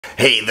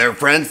Hey there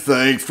friends,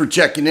 thanks for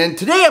checking in.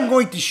 Today I'm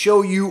going to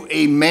show you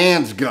a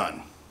man's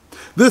gun.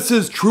 This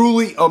is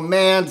truly a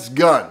man's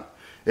gun.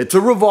 It's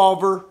a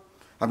revolver.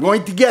 I'm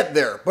going to get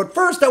there. But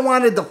first I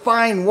want to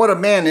define what a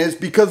man is,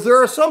 because there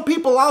are some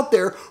people out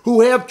there who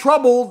have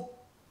trouble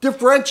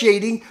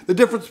differentiating the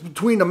difference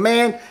between a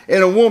man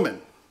and a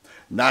woman.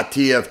 Not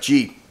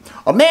TFG.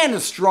 A man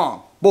is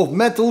strong, both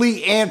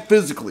mentally and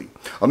physically.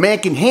 A man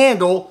can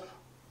handle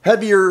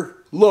heavier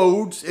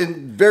loads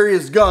in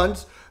various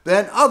guns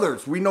than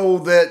others. We know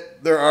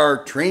that there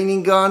are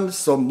training guns,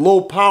 some low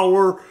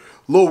power,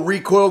 low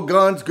recoil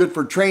guns, good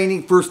for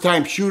training, first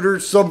time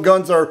shooters. Some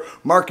guns are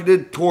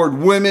marketed toward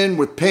women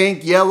with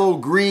pink, yellow,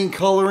 green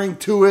coloring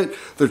to it.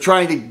 They're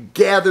trying to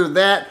gather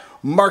that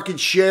market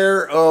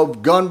share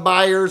of gun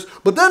buyers.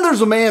 But then there's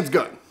a man's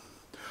gun.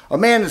 A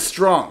man is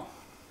strong.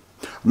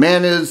 A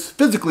man is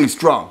physically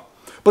strong.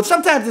 But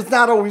sometimes it's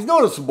not always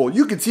noticeable.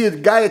 You can see a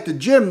guy at the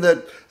gym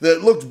that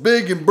looks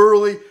big and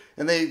burly,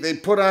 and they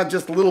put on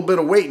just a little bit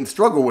of weight and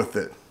struggle with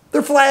it.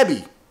 They're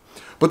flabby.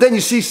 But then you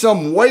see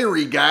some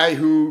wiry guy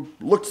who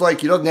looks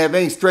like he doesn't have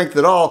any strength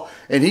at all,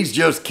 and he's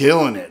just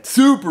killing it.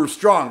 Super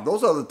strong.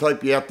 Those are the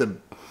type you have to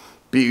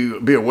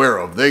be aware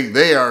of.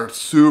 They are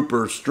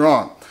super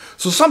strong.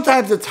 So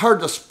sometimes it's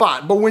hard to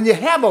spot, but when you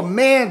have a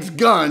man's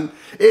gun,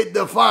 it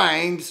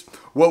defines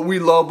what we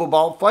love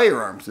about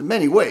firearms in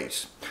many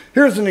ways.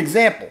 Here's an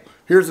example.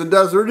 Here's a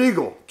Desert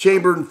Eagle,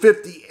 chambered in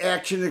 50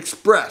 Action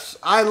Express.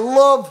 I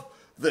love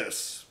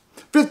this.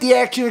 50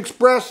 Action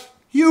Express,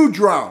 huge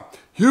round,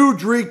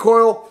 huge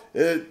recoil.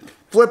 It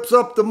flips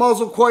up the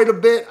muzzle quite a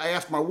bit. I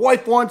asked my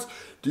wife once,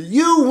 do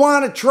you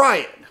want to try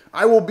it?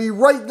 I will be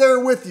right there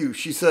with you.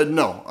 She said,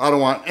 no, I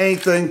don't want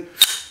anything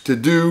to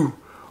do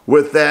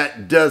with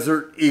that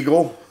Desert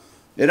Eagle.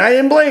 And I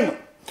didn't blame her.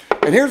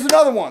 And here's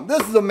another one.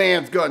 This is a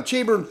man's gun,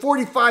 chambered in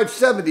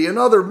 4570,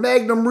 another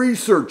Magnum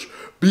Research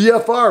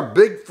BFR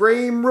big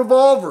frame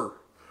revolver.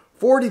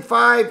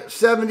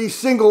 4570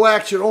 single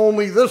action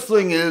only. This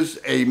thing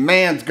is a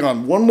man's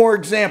gun. One more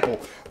example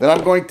that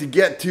I'm going to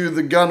get to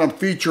the gun I'm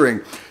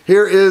featuring.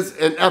 Here is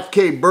an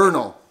FK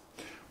Bernal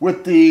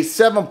with the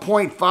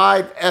 7.5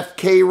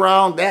 FK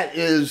round. That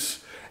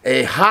is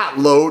a hot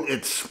load.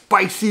 It's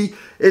spicy.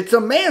 It's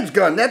a man's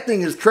gun. That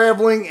thing is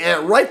traveling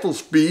at rifle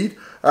speed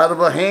out of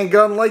a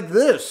handgun like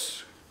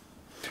this.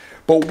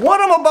 But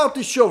what I'm about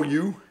to show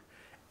you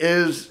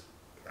is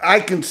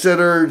I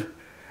considered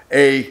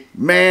a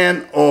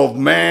man of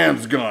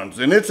man's guns.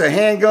 And it's a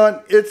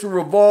handgun, it's a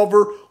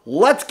revolver.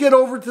 Let's get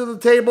over to the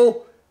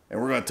table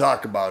and we're going to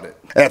talk about it.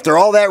 After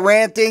all that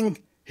ranting,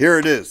 here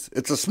it is.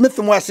 It's a Smith &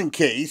 Wesson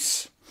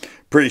case.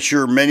 Pretty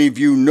sure many of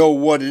you know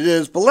what it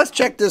is, but let's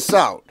check this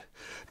out,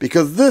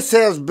 because this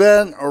has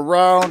been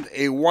around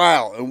a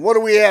while. And what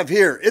do we have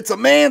here? It's a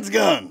man's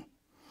gun.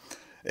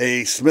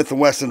 A Smith &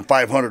 Wesson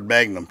 500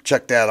 Magnum.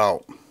 Check that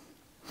out.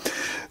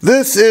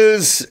 This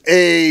is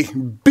a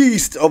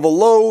beast of a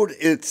load.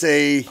 It's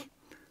a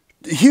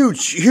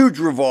huge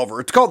revolver.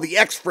 It's called the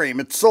X-frame.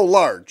 It's so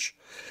large.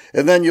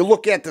 And then you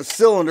look at the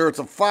cylinder. It's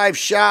a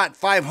 5-shot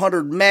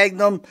 500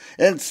 Magnum.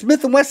 And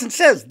Smith & Wesson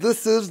says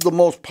this is the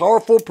most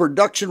powerful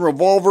production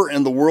revolver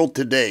in the world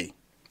today.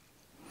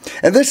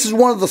 And this is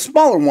one of the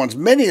smaller ones.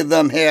 Many of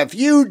them have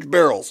huge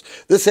barrels.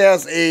 This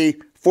has a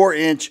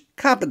 4-inch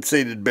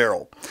compensated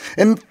barrel.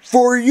 And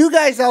for you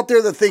guys out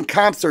there that think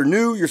comps are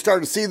new, you're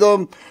starting to see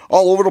them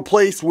all over the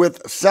place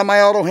with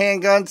semi-auto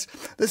handguns.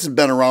 This has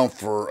been around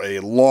for a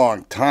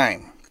long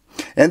time.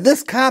 And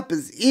this comp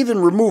is even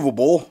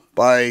removable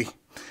by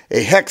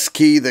a hex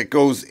key that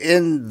goes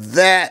in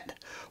that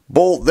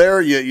bolt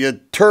there. You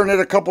turn it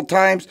a couple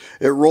times,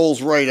 it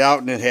rolls right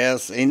out, and it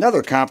has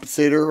another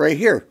compensator right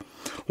here.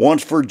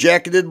 One's for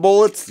jacketed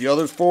bullets, the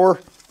other's for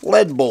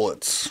lead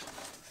bullets.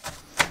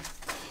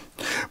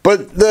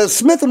 But the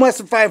Smith &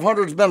 Wesson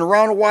 500 has been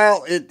around a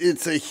while.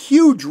 It's a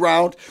huge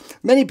round.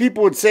 Many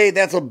people would say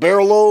that's a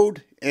barrel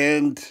load,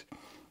 and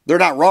they're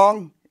not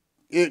wrong.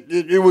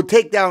 It would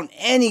take down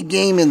any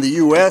game in the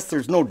U.S.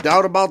 There's no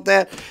doubt about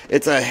that.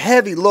 It's a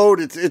heavy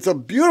load. It's a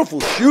beautiful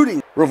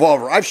shooting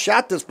revolver. I've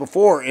shot this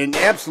before and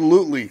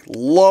absolutely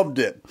loved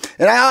it.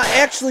 And I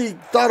actually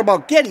thought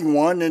about getting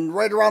one, and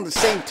right around the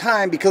same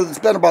time, because it's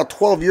been about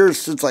 12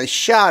 years since I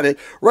shot it,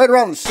 right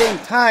around the same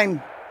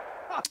time,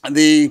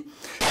 the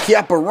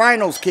Chiappa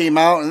Rhinos came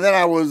out, and then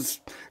I was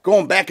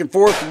going back and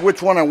forth with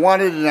which one I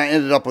wanted, and I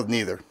ended up with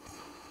neither.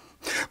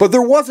 But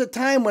there was a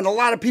time when a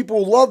lot of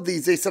people loved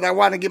these. They said, I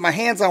want to get my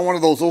hands on one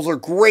of those. Those are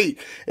great.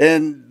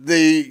 And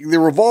the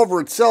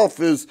revolver itself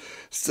is,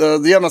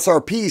 the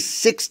MSRP is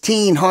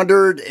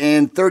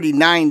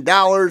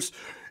 $1,639.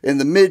 In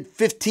the mid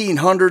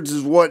 $1,500s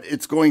is what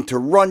it's going to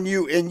run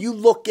you. And you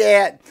look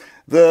at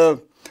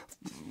the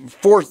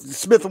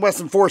Smith &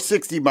 Wesson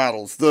 460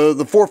 models, the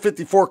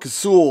 454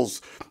 Casuls,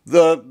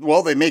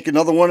 well, they make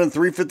another one in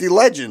 350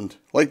 Legend,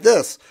 like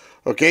this.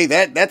 Okay,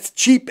 that's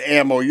cheap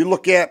ammo. You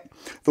look at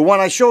the one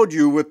I showed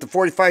you with the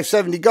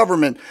 4570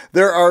 Government,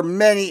 there are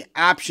many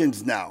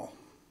options now.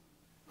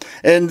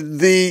 And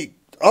the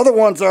other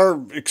ones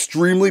are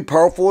extremely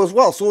powerful as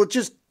well. So it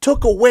just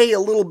took away a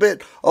little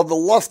bit of the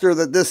luster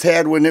that this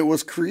had when it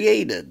was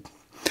created.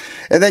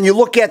 And then you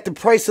look at the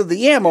price of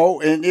the ammo,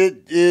 and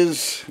it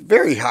is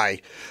very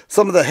high.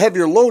 Some of the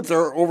heavier loads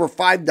are over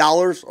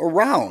 $5 a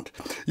round.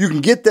 You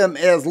can get them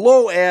as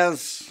low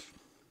as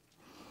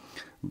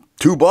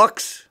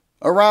 $2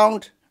 a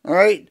round, all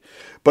right?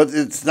 But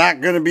it's not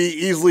going to be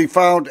easily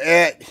found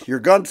at your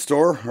gun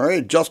store, all right?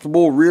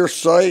 Adjustable rear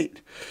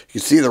sight. You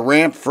can see the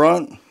ramp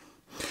front.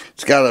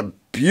 It's got a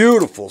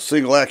beautiful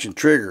single action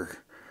trigger.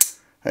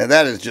 And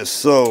that is just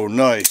so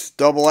nice.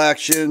 Double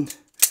action.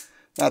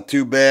 Not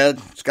too bad.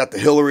 It's got the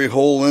Hillary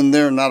hole in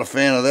there. Not a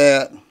fan of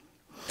that.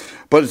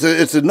 But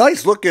it's a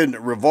nice looking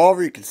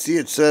revolver. You can see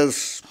it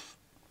says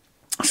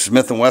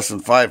Smith & Wesson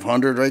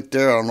 500 right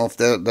there. I don't know if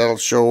that'll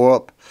show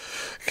up.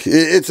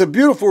 It's a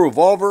beautiful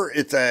revolver.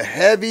 It's a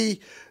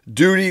heavy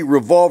duty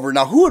revolver.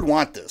 Now, who would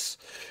want this?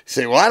 You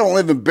say, well, I don't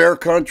live in bear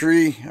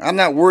country. I'm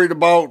not worried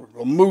about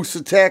a moose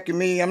attacking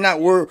me. I'm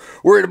not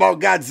worried about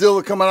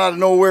Godzilla coming out of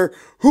nowhere.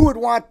 Who would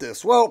want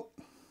this? Well,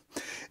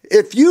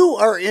 if you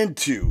are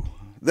into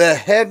the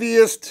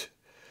heaviest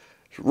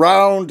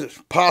round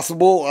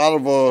possible out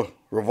of a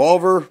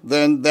revolver,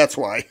 then that's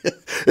why.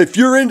 If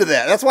you're into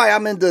that, that's why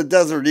I'm into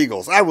Desert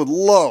Eagles. I would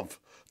love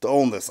to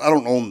own this. I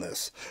don't own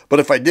this. But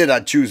if I did,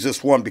 I'd choose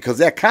this one because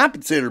that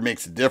compensator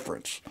makes a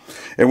difference.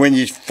 And when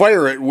you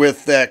fire it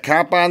with that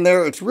comp on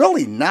there, it's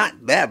really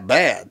not that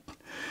bad.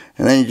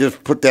 And then you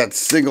just put that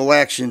single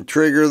action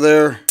trigger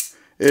there.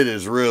 It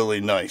is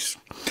really nice.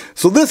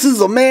 So this is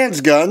a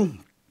man's gun.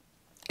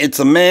 It's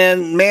a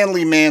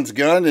manly man's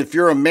gun. If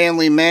you're a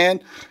manly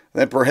man,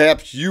 then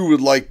perhaps you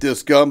would like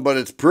this gun, but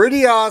it's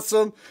pretty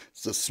awesome.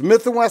 It's a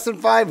Smith & Wesson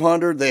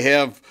 500. They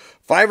have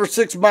 5 or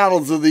 6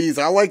 models of these.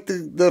 I like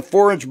the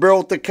 4-inch barrel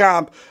with the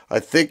comp. I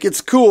think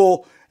it's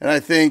cool, and I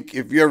think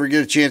if you ever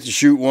get a chance to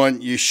shoot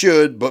one, you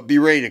should, but be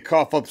ready to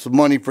cough up some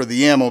money for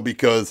the ammo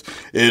because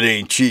it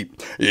ain't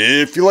cheap.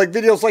 If you like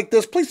videos like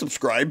this, please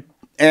subscribe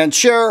and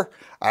share.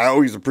 I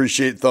always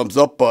appreciate the thumbs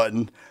up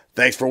button.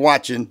 Thanks for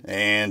watching,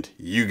 and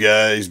you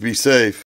guys be safe.